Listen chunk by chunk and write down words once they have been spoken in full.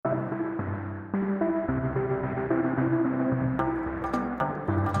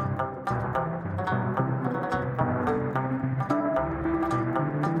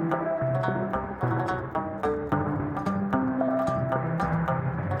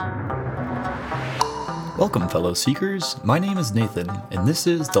Welcome, fellow seekers. My name is Nathan, and this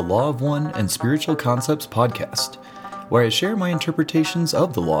is the Law of One and Spiritual Concepts podcast, where I share my interpretations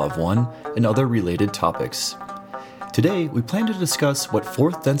of the Law of One and other related topics. Today, we plan to discuss what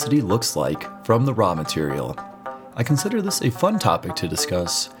fourth density looks like from the raw material. I consider this a fun topic to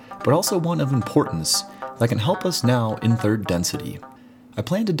discuss, but also one of importance that can help us now in third density. I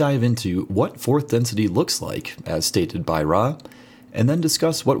plan to dive into what fourth density looks like, as stated by Ra, and then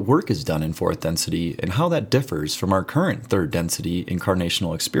discuss what work is done in fourth density and how that differs from our current third density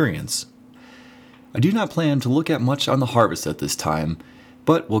incarnational experience. I do not plan to look at much on the harvest at this time,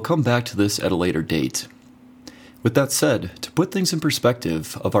 but we'll come back to this at a later date. With that said, to put things in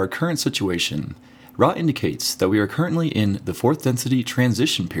perspective of our current situation, Ra indicates that we are currently in the fourth density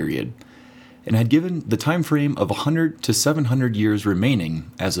transition period, and had given the time frame of 100 to 700 years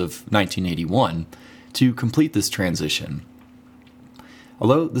remaining as of 1981 to complete this transition.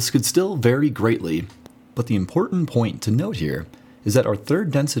 Although this could still vary greatly, but the important point to note here is that our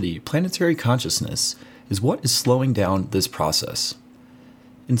third density planetary consciousness is what is slowing down this process.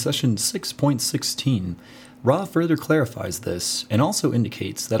 In session 6.16, Ra further clarifies this and also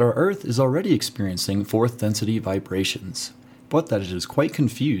indicates that our Earth is already experiencing fourth density vibrations, but that it is quite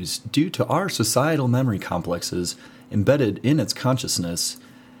confused due to our societal memory complexes embedded in its consciousness,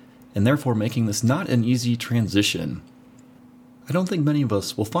 and therefore making this not an easy transition. I don't think many of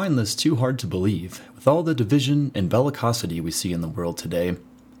us will find this too hard to believe, with all the division and bellicosity we see in the world today.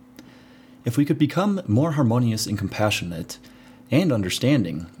 If we could become more harmonious and compassionate and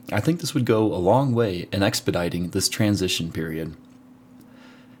understanding, I think this would go a long way in expediting this transition period.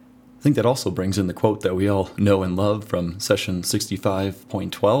 I think that also brings in the quote that we all know and love from session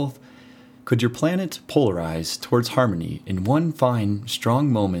 65.12. Could your planet polarize towards harmony in one fine, strong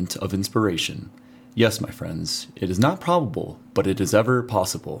moment of inspiration? Yes, my friends, it is not probable, but it is ever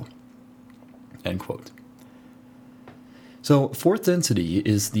possible. End quote. So, fourth density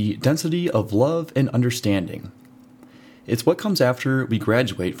is the density of love and understanding. It's what comes after we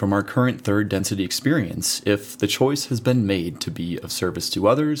graduate from our current third density experience if the choice has been made to be of service to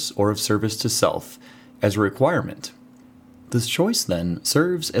others or of service to self as a requirement. This choice then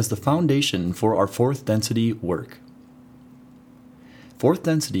serves as the foundation for our fourth density work. Fourth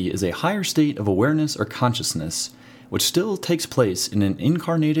density is a higher state of awareness or consciousness which still takes place in an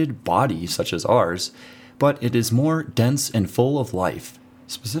incarnated body such as ours, but it is more dense and full of life.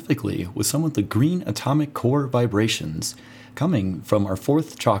 Specifically with some of the green atomic core vibrations coming from our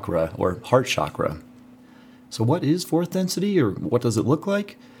fourth chakra or heart chakra. So what is fourth density, or what does it look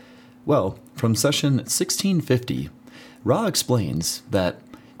like? Well, from session 1650, Ra explains that,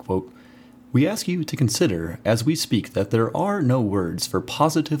 quote, "We ask you to consider as we speak that there are no words for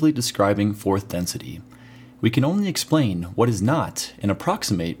positively describing fourth density. We can only explain what is not and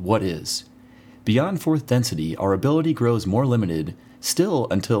approximate what is. Beyond fourth density, our ability grows more limited still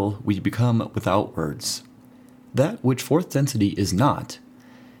until we become without words. That which fourth density is not,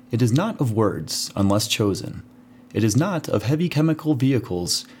 it is not of words unless chosen. It is not of heavy chemical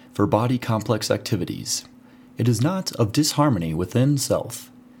vehicles for body complex activities. It is not of disharmony within self.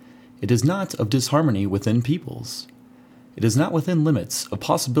 It is not of disharmony within peoples. It is not within limits of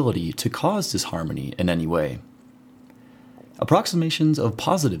possibility to cause disharmony in any way. Approximations of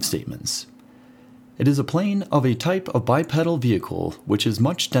positive statements. It is a plane of a type of bipedal vehicle which is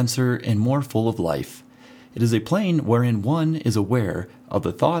much denser and more full of life. It is a plane wherein one is aware of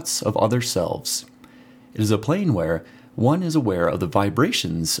the thoughts of other selves. It is a plane where one is aware of the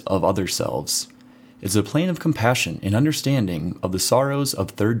vibrations of other selves. It is a plane of compassion and understanding of the sorrows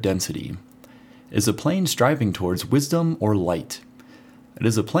of third density. It is a plane striving towards wisdom or light. It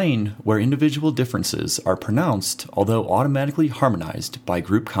is a plane where individual differences are pronounced although automatically harmonized by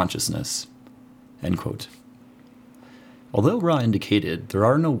group consciousness." End quote. Although Ra indicated there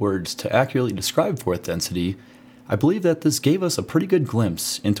are no words to accurately describe fourth density, I believe that this gave us a pretty good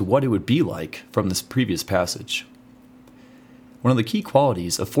glimpse into what it would be like from this previous passage. One of the key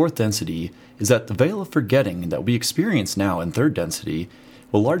qualities of fourth density is that the veil of forgetting that we experience now in third density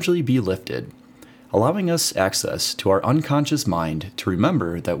will largely be lifted, allowing us access to our unconscious mind to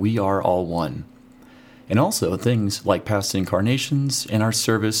remember that we are all one, and also things like past incarnations and our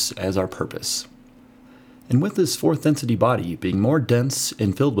service as our purpose. And with this fourth density body being more dense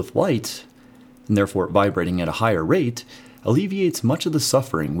and filled with light, and therefore vibrating at a higher rate, alleviates much of the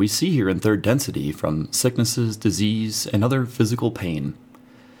suffering we see here in third density from sicknesses, disease, and other physical pain.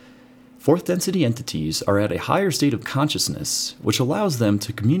 Fourth density entities are at a higher state of consciousness, which allows them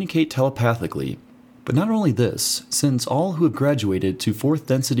to communicate telepathically. But not only this, since all who have graduated to fourth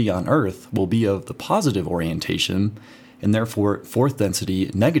density on Earth will be of the positive orientation, and therefore fourth density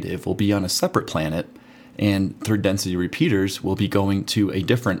negative will be on a separate planet, and third density repeaters will be going to a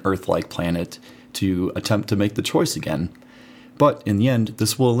different Earth-like planet to attempt to make the choice again. But in the end,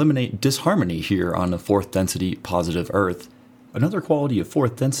 this will eliminate disharmony here on a fourth density positive Earth. Another quality of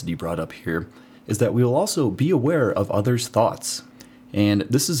fourth density brought up here is that we will also be aware of others' thoughts. And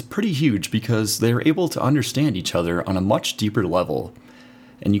this is pretty huge because they're able to understand each other on a much deeper level.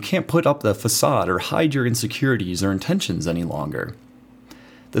 And you can't put up the facade or hide your insecurities or intentions any longer.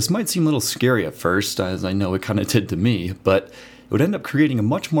 This might seem a little scary at first, as I know it kind of did to me, but it would end up creating a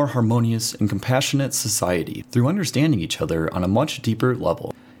much more harmonious and compassionate society through understanding each other on a much deeper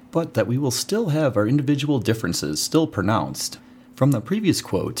level, but that we will still have our individual differences still pronounced. From the previous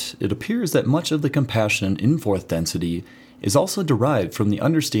quote, it appears that much of the compassion in fourth density is also derived from the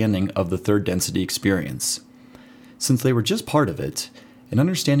understanding of the third density experience. Since they were just part of it, and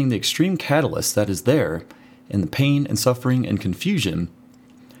understanding the extreme catalyst that is there, and the pain and suffering and confusion,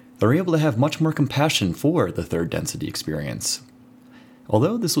 they're able to have much more compassion for the third density experience.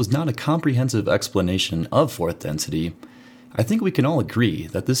 Although this was not a comprehensive explanation of fourth density, I think we can all agree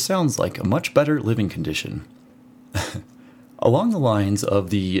that this sounds like a much better living condition. Along the lines of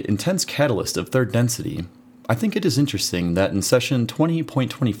the intense catalyst of third density, I think it is interesting that in session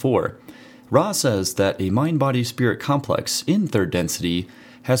 20.24, Ra says that a mind-body-spirit complex in third density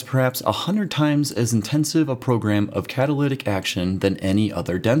has perhaps 100 times as intensive a program of catalytic action than any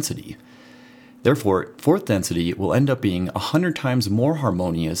other density. Therefore, fourth density will end up being 100 times more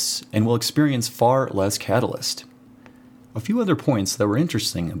harmonious and will experience far less catalyst. A few other points that were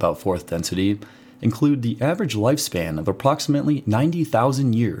interesting about fourth density include the average lifespan of approximately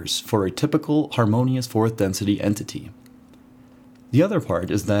 90,000 years for a typical harmonious fourth density entity. The other part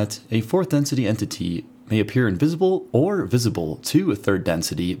is that a fourth density entity may appear invisible or visible to a third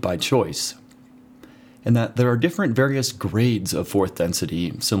density by choice, and that there are different various grades of fourth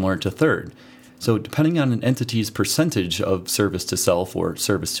density similar to third. So depending on an entity's percentage of service to self or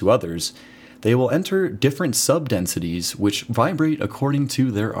service to others, they will enter different subdensities which vibrate according to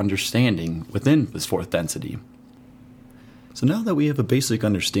their understanding within this fourth density. So now that we have a basic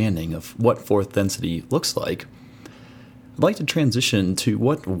understanding of what fourth density looks like, I'd like to transition to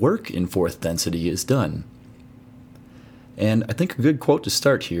what work in fourth density is done. And I think a good quote to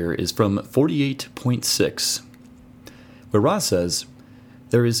start here is from 48.6, where Ra says,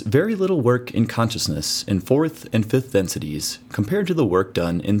 "There is very little work in consciousness in fourth and fifth densities compared to the work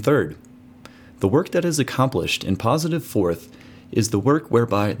done in third. The work that is accomplished in positive fourth is the work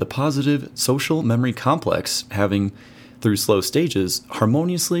whereby the positive social memory complex, having, through slow stages,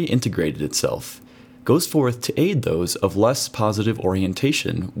 harmoniously integrated itself, goes forth to aid those of less positive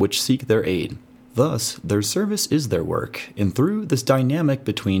orientation which seek their aid. Thus, their service is their work, and through this dynamic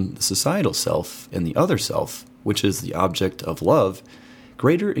between the societal self and the other self, which is the object of love,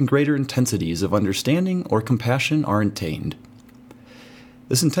 greater and greater intensities of understanding or compassion are attained.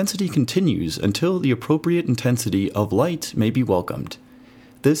 This intensity continues until the appropriate intensity of light may be welcomed.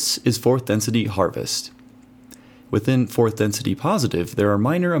 This is fourth density harvest. Within fourth density positive, there are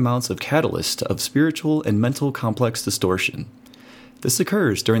minor amounts of catalyst of spiritual and mental complex distortion. This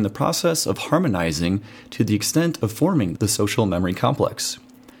occurs during the process of harmonizing to the extent of forming the social memory complex.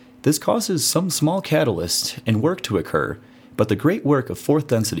 This causes some small catalyst and work to occur, but the great work of fourth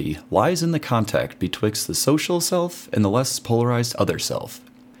density lies in the contact betwixt the social self and the less polarized other self."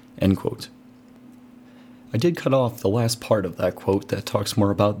 End quote. I did cut off the last part of that quote that talks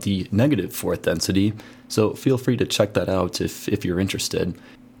more about the negative fourth density, so feel free to check that out if you're interested.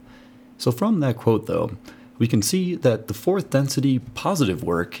 So from that quote, though, we can see that the fourth density positive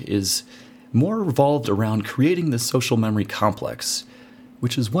work is more revolved around creating this social memory complex,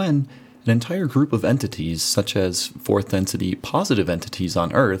 which is when an entire group of entities, such as fourth density positive entities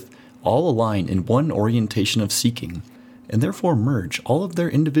on Earth, all align in one orientation of seeking, and therefore merge all of their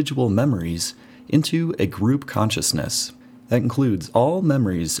individual memories into a group consciousness that includes all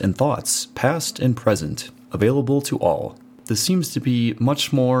memories and thoughts, past and present, available to all. This seems to be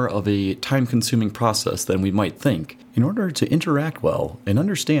much more of a time-consuming process than we might think. In order to interact well and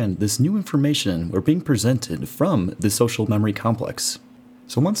understand this new information we're being presented from the social memory complex.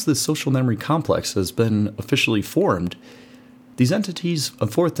 So once this social memory complex has been officially formed, these entities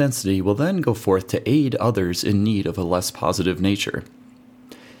of fourth density will then go forth to aid others in need of a less positive nature.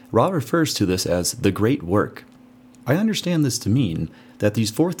 Ra refers to this as the great work. I understand this to mean that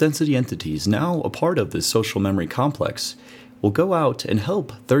these fourth density entities, now a part of this social memory complex, will go out and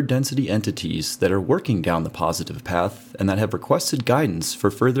help third density entities that are working down the positive path and that have requested guidance for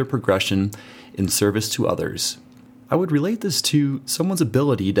further progression in service to others. I would relate this to someone's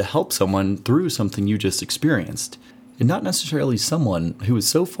ability to help someone through something you just experienced. and not necessarily someone who is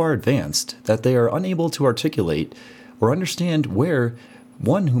so far advanced that they are unable to articulate or understand where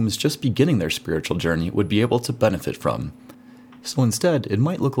one whom is just beginning their spiritual journey would be able to benefit from. So instead, it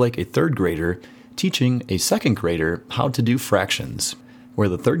might look like a third grader teaching a second grader how to do fractions, where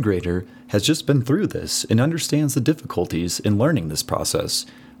the third grader has just been through this and understands the difficulties in learning this process,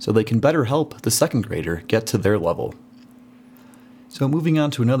 so they can better help the second grader get to their level. So moving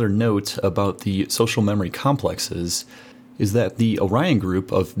on to another note about the social memory complexes, is that the Orion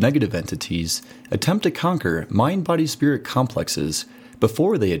group of negative entities attempt to conquer mind-body-spirit complexes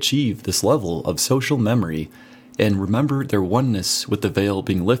before they achieve this level of social memory and remember their oneness with the veil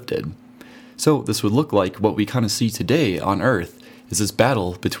being lifted. So this would look like what we kind of see today on Earth, is this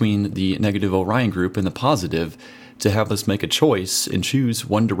battle between the negative Orion group and the positive to have us make a choice and choose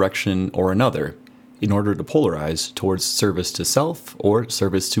one direction or another in order to polarize towards service to self or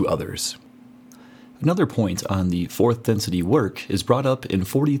service to others. Another point on the fourth density work is brought up in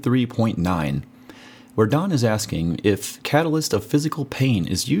 43.9, where Don is asking if catalyst of physical pain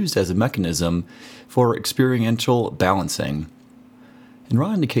is used as a mechanism for experiential balancing. And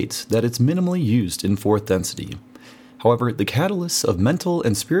Ra indicates that it's minimally used in fourth density. However, the catalysts of mental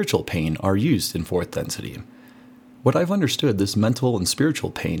and spiritual pain are used in fourth density. What I've understood this mental and spiritual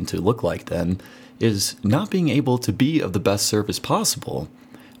pain to look like then is not being able to be of the best service possible,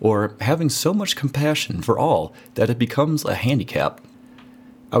 or having so much compassion for all that it becomes a handicap.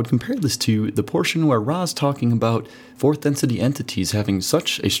 I would compare this to the portion where Ra's talking about fourth density entities having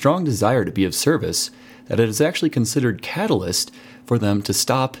such a strong desire to be of service that it is actually considered catalyst for them to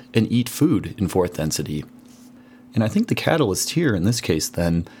stop and eat food in fourth density. And I think the catalyst here in this case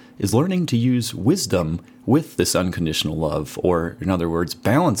then is learning to use wisdom with this unconditional love, or in other words,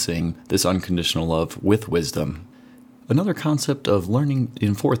 balancing this unconditional love with wisdom. Another concept of learning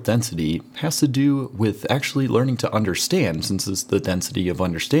in fourth density has to do with actually learning to understand, since it's the density of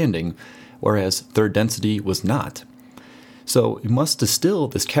understanding, whereas third density was not. So you must distill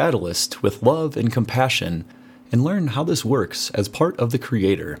this catalyst with love and compassion and learn how this works as part of the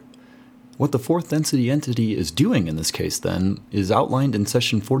Creator. What the fourth density entity is doing in this case, then, is outlined in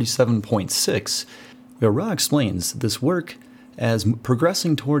session 47.6, where Ra explains this work as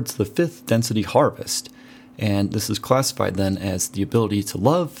progressing towards the fifth density harvest, and this is classified then as the ability to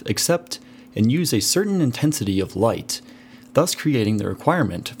love, accept, and use a certain intensity of light, thus creating the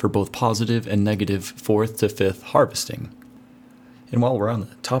requirement for both positive and negative fourth to fifth harvesting. And while we're on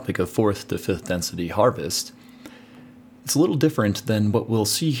the topic of fourth to fifth density harvest, it's a little different than what we'll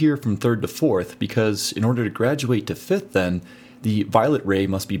see here from third to fourth, because in order to graduate to fifth then, the violet ray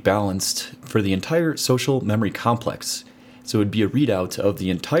must be balanced for the entire social memory complex. So it would be a readout of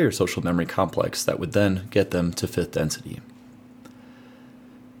the entire social memory complex that would then get them to fifth density.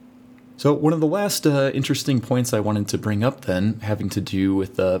 So one of the last interesting points I wanted to bring up then, having to do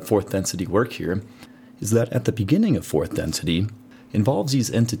with the fourth density work here, is that at the beginning of fourth density involves these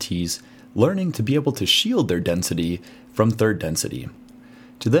entities learning to be able to shield their density from third density,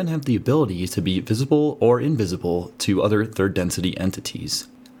 to then have the ability to be visible or invisible to other third density entities.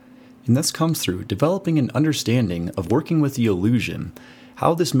 And this comes through developing an understanding of working with the illusion,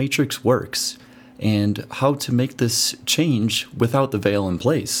 how this matrix works, and how to make this change without the veil in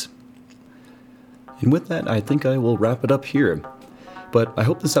place. And with that, I think I will wrap it up here. But I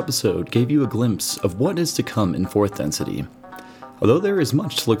hope this episode gave you a glimpse of what is to come in fourth density. Although there is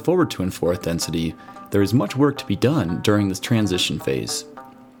much to look forward to in fourth density, there is much work to be done during this transition phase.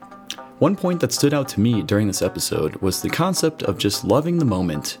 One point that stood out to me during this episode was the concept of just loving the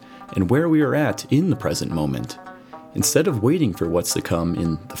moment and where we are at in the present moment. Instead of waiting for what's to come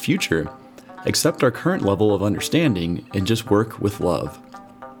in the future, accept our current level of understanding and just work with love.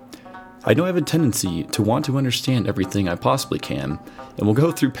 I know I have a tendency to want to understand everything I possibly can, and will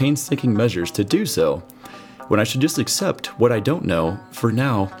go through painstaking measures to do so, when I should just accept what I don't know for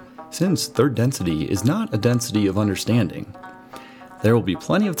now, since third density is not a density of understanding. There will be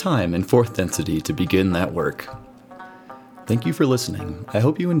plenty of time in fourth density to begin that work. Thank you for listening. I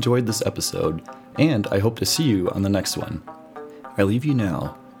hope you enjoyed this episode, and I hope to see you on the next one. I leave you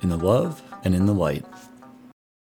now in the love and in the light.